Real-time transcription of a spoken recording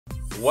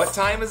What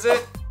time is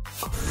it?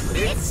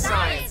 It's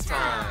science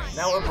time!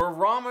 Now, a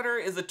barometer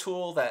is a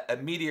tool that a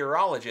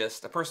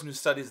meteorologist, a person who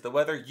studies the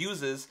weather,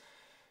 uses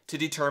to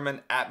determine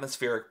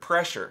atmospheric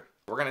pressure.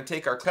 We're going to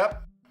take our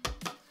cup,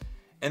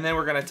 and then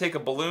we're going to take a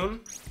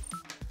balloon,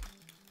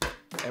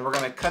 and we're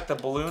going to cut the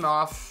balloon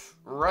off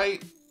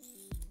right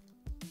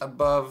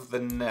above the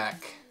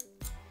neck.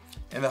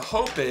 And the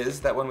hope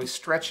is that when we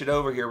stretch it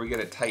over here, we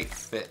get a tight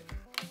fit.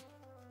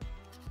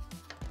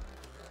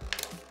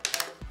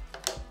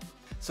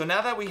 So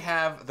now that we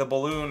have the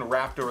balloon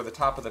wrapped over the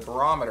top of the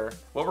barometer,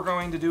 what we're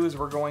going to do is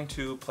we're going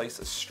to place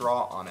a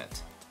straw on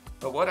it.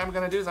 But what I'm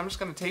going to do is I'm just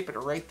going to tape it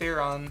right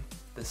there on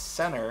the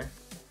center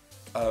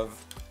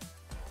of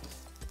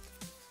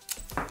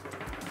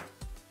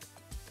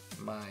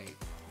my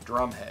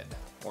drum head,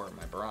 or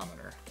my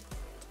barometer.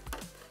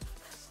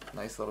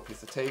 Nice little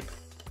piece of tape.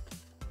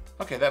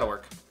 Okay, that'll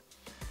work.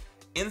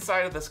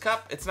 Inside of this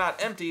cup, it's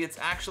not empty, it's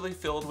actually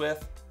filled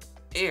with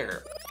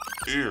air.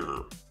 Air.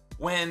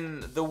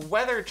 When the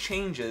weather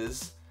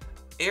changes,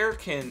 air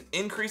can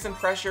increase in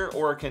pressure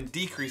or it can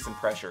decrease in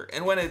pressure.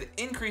 And when it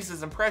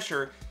increases in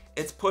pressure,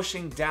 it's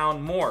pushing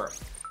down more.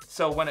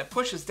 So when it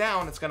pushes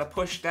down, it's gonna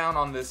push down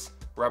on this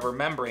rubber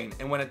membrane.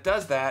 And when it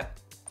does that,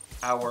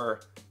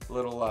 our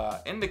little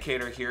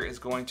indicator here is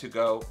going to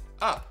go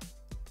up.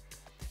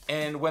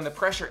 And when the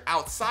pressure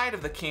outside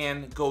of the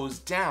can goes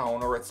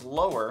down, or it's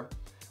lower,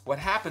 what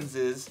happens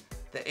is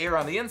the air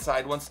on the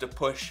inside wants to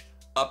push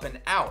up and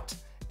out.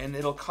 And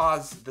it'll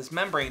cause this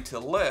membrane to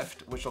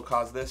lift, which will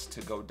cause this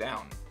to go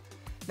down.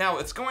 Now,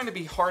 it's going to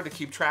be hard to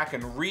keep track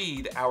and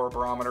read our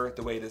barometer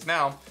the way it is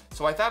now,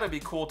 so I thought it'd be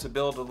cool to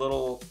build a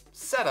little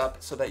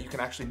setup so that you can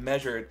actually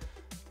measure it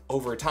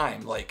over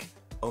time, like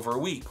over a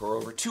week or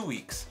over 2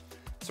 weeks.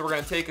 So we're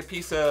gonna take a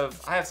piece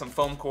of, I have some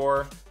foam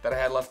core that I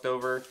had left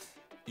over.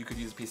 You could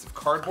use a piece of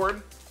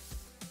cardboard.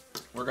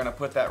 We're gonna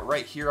put that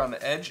right here on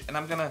the edge, and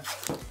I'm gonna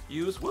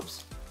use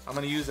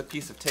a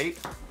piece of tape.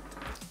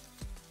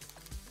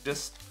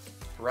 Just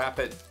wrap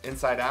it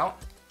inside out,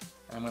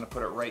 and I'm gonna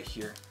put it right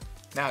here.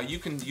 Now you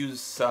can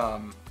use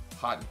some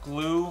hot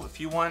glue if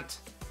you want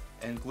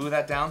and glue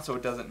that down so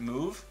it doesn't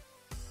move.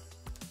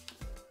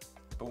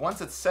 But once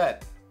it's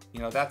set,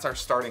 that's our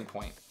starting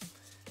point.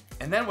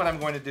 And then what I'm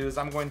going to do is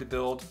I'm going to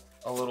build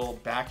a little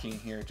backing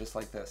here just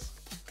like this.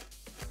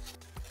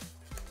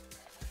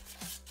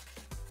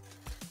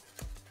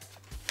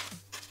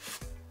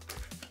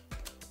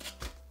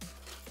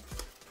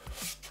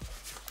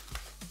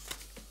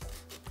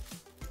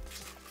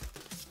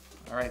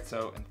 All right,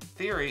 so in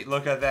theory,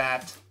 look at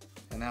that.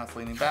 And now it's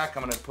leaning back.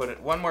 I'm gonna put it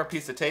one more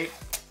piece of tape.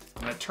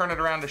 I'm gonna turn it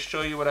around to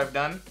show you what I've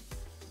done.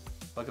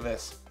 Look at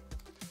this.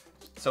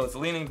 So it's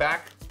leaning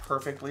back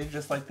perfectly,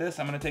 just like this.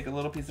 I'm gonna take a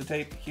little piece of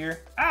tape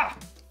here. Ah!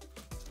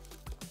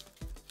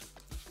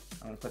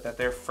 I'm gonna put that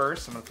there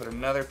first. I'm gonna put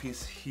another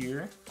piece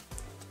here.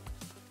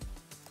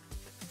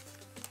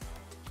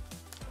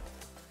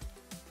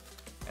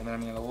 And then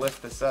I'm gonna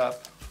lift this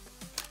up.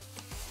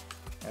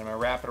 And I'm gonna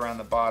wrap it around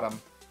the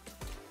bottom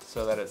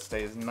so that it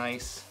stays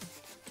nice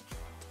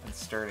and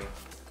sturdy.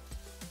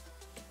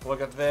 Look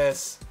at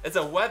this. It's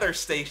a weather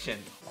station.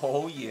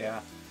 Oh yeah.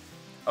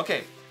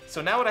 Okay,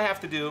 so now what I have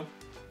to do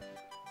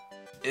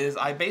is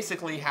I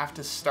basically have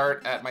to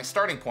start at my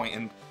starting point,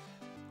 and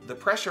the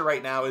pressure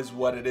right now is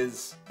what it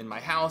is in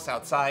my house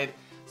outside.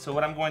 So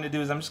what I'm going to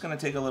do is I'm just gonna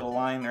take a little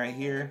line right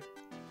here,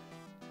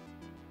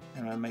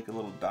 and I'm gonna make a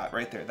little dot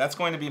right there. That's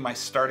going to be my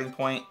starting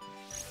point,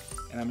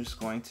 and I'm just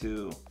going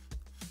to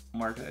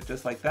mark it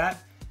just like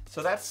that.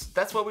 So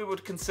that's what we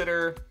would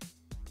consider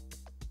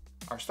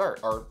our start,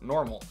 our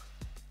normal.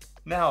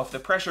 Now, if the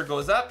pressure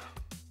goes up,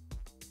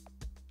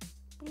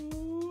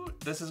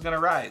 this is gonna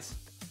rise,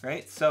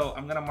 right? So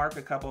I'm gonna mark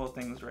a couple of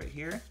things right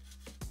here.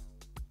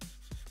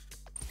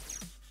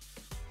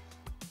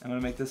 I'm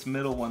gonna make this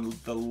middle one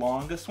the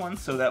longest one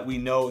so that we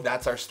know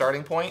that's our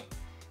starting point.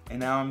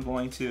 And now I'm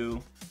going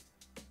to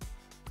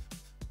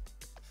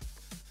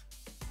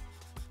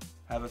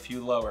have a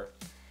few lower.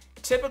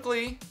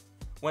 Typically,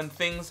 when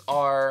things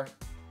are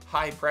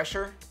high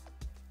pressure,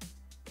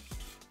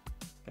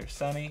 they're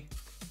sunny.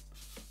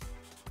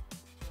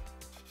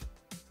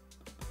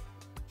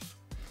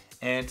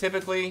 And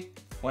typically,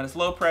 when it's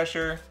low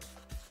pressure,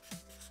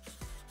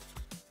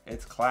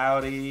 it's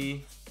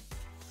cloudy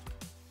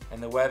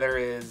and the weather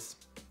is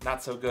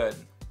not so good.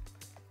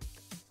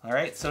 All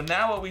right, so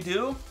now what we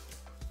do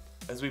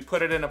is we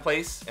put it in a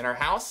place in our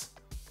house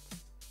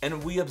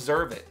and we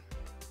observe it.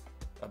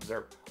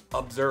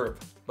 Observe.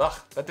 Ugh,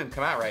 that didn't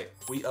come out right.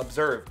 We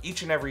observe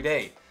each and every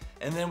day.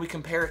 And then we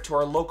compare it to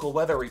our local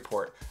weather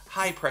report.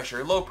 High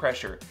pressure, low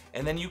pressure,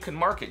 and then you can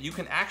mark it. You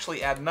can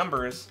actually add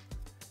numbers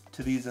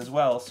to these as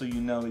well so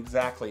you know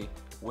exactly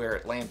where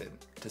it landed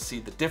to see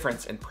the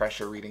difference in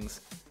pressure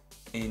readings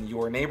in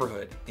your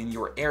neighborhood, in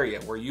your area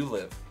where you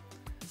live.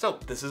 So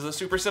this is a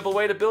super simple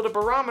way to build a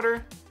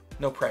barometer.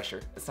 No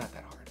pressure, it's not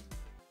that hard.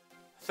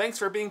 Thanks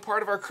for being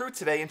part of our crew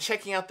today and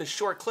checking out this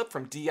short clip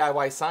from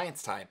DIY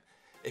Science Time.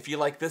 If you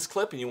like this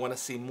clip and you want to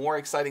see more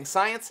exciting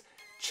science,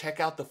 check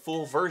out the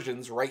full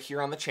versions right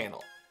here on the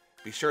channel.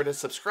 Be sure to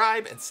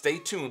subscribe and stay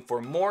tuned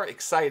for more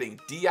exciting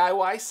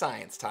DIY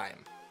science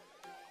time.